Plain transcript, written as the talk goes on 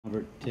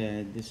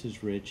Robert, this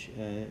is Rich.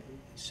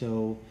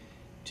 So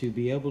to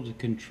be able to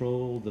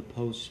control the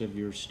posts of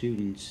your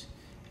students,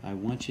 I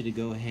want you to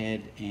go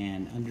ahead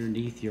and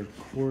underneath your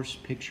course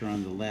picture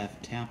on the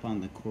left, tap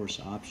on the course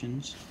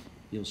options.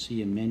 You'll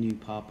see a menu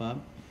pop up,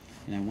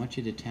 and I want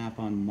you to tap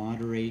on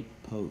moderate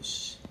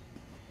posts.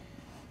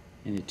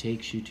 And it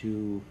takes you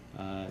to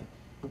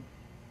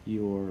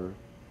your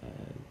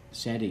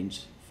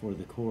settings for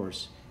the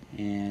course,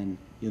 and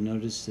you'll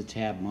notice the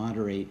tab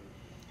moderate.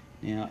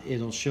 Now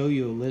it'll show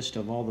you a list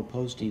of all the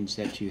postings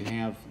that you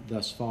have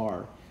thus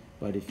far,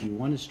 but if you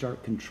want to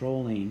start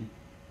controlling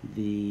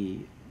the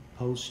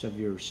post of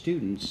your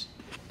students,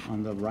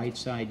 on the right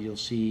side you'll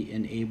see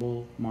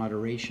enable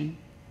moderation,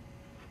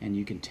 and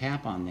you can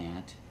tap on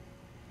that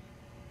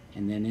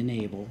and then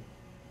enable.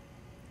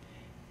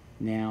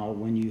 Now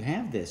when you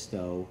have this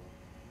though,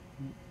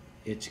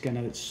 it's going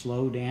to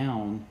slow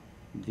down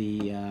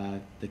the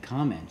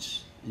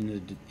comments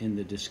in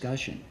the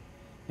discussion.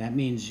 That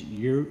means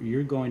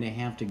you're going to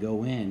have to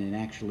go in and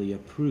actually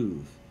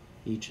approve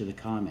each of the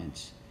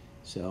comments.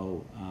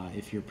 So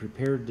if you're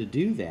prepared to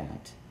do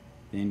that,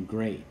 then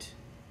great,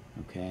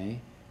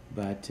 okay?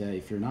 But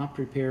if you're not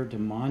prepared to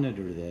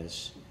monitor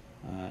this,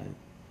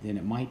 then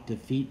it might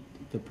defeat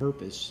the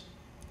purpose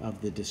of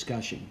the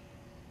discussion,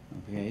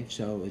 okay?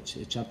 So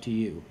it's up to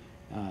you.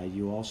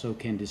 You also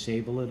can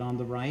disable it on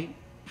the right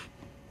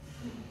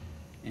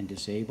and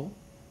disable.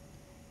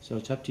 So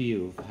it's up to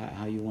you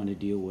how you want to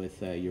deal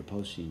with your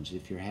postings.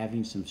 If you're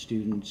having some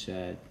students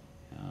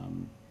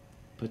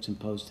put some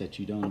posts that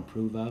you don't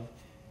approve of,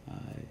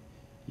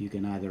 you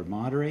can either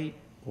moderate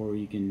or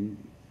you can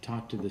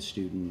talk to the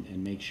student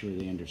and make sure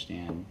they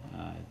understand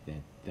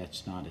that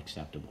that's not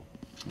acceptable.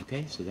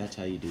 Okay, so that's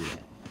how you do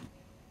that.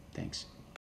 Thanks.